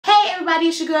everybody,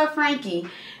 it's your girl Frankie.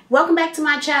 Welcome back to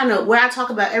my channel where I talk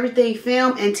about everything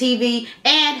film and TV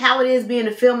and how it is being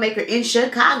a filmmaker in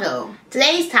Chicago.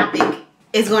 Today's topic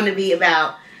is going to be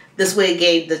about the Squid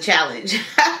Game, the challenge.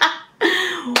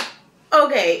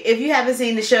 Okay, if you haven't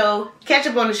seen the show, catch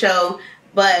up on the show,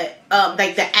 but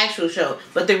like the actual show.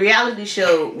 But the reality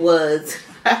show was,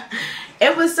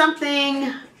 it was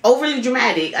something overly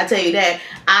dramatic, I tell you that.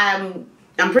 I'm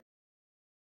pretty.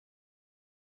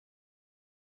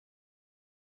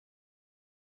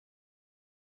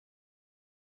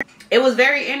 It was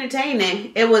very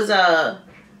entertaining. It was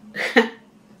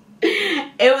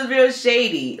it was real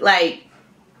shady. Like,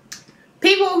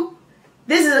 people,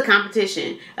 this is a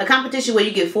competition where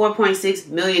you get $4.6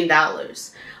 million.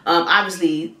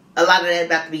 Obviously, a lot of that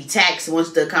about to be taxed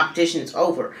once the competition is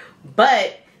over.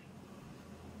 But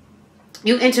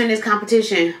you enter in this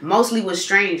competition mostly with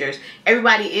strangers.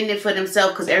 Everybody in it for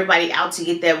themselves because everybody out to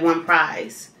get that one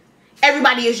prize.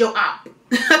 Everybody is your op.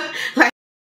 Like,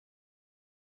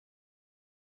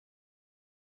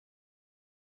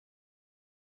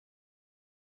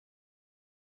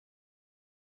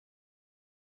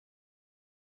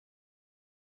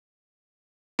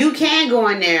 you can go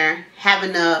in there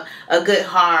having a good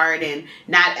heart and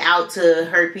not out to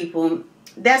hurt people.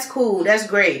 That's cool. That's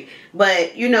great.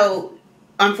 But, you know,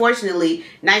 unfortunately,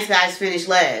 nice guys finish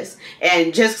last.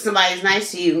 And just because somebody's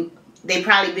nice to you, they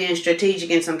probably being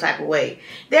strategic in some type of way.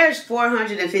 There's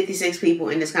 456 people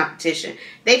in this competition.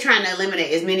 They trying to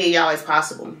eliminate as many of y'all as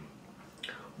possible.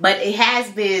 But it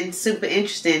has been super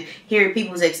interesting hearing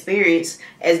people's experience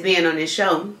as being on this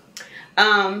show.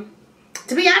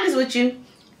 To be honest with you,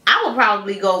 I will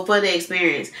probably go for the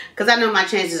experience because I know my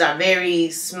chances are very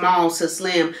small to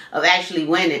slim of actually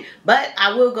winning. But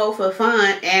I will go for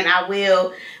fun and I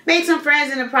will make some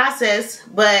friends in the process.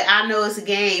 But I know it's a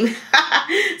game.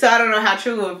 So I don't know how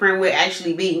true of a friend will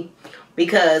actually be.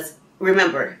 Because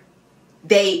remember,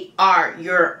 they are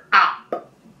your op.